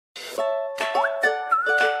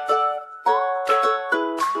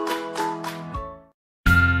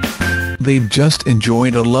They've just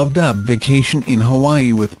enjoyed a loved-up vacation in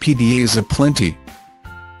Hawaii with PDAs aplenty.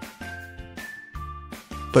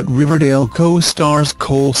 But Riverdale co-stars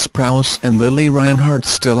Cole Sprouse and Lili Reinhart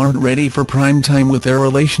still aren't ready for primetime with their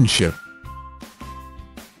relationship.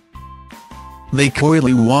 They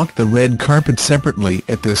coyly walked the red carpet separately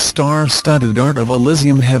at the star-studded Art of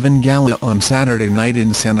Elysium Heaven Gala on Saturday night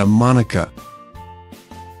in Santa Monica.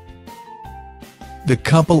 The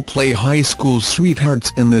couple play high school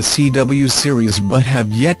sweethearts in the CW series but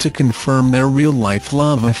have yet to confirm their real-life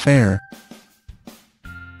love affair.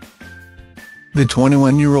 The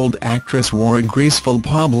 21-year-old actress wore a graceful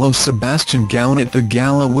Pablo Sebastian gown at the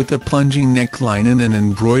gala with a plunging neckline and an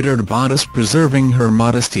embroidered bodice preserving her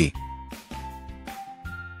modesty.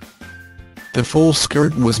 The full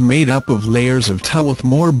skirt was made up of layers of tulle with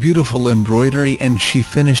more beautiful embroidery, and she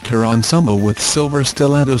finished her ensemble with silver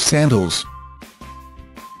stiletto sandals.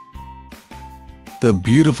 The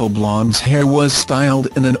beautiful blonde's hair was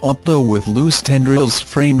styled in an opto with loose tendrils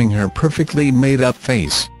framing her perfectly made-up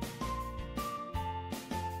face.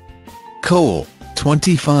 Cole,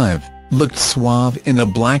 25, looked suave in a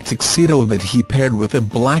black tuxedo that he paired with a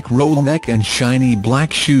black roll neck and shiny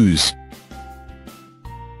black shoes.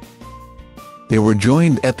 They were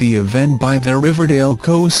joined at the event by their Riverdale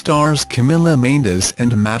co-stars Camila Mendes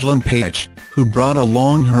and Madeline Page, who brought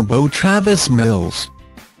along her beau Travis Mills.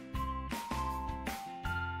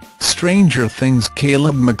 Stranger Things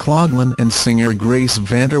Caleb McLaughlin and singer Grace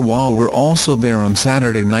VanderWaal were also there on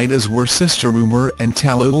Saturday night, as were Sister Rumour and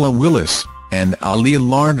Tallulah Willis, and Ali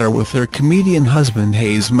Lardner with her comedian husband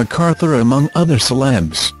Hayes MacArthur, among other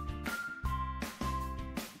celebs.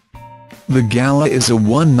 The gala is a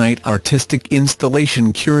one-night artistic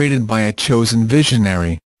installation curated by a chosen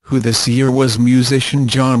visionary, who this year was musician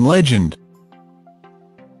John Legend.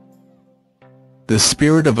 The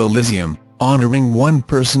Spirit of Elysium, honouring one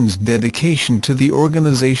person's dedication to the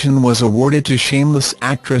organisation, was awarded to shameless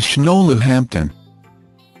actress Shanola Hampton.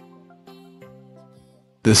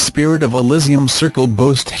 The Spirit of Elysium circle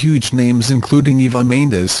boasts huge names including Eva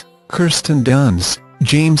Mendes, Kirsten Dunst,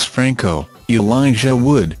 James Franco, Elijah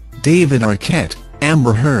Wood, David Arquette,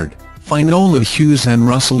 Amber Heard, Finola Hughes and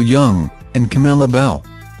Russell Young, and Camilla Bell.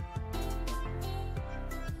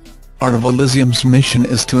 Art of Elysium's mission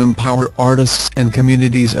is to empower artists and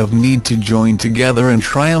communities of need to join together and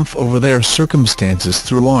triumph over their circumstances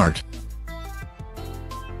through art.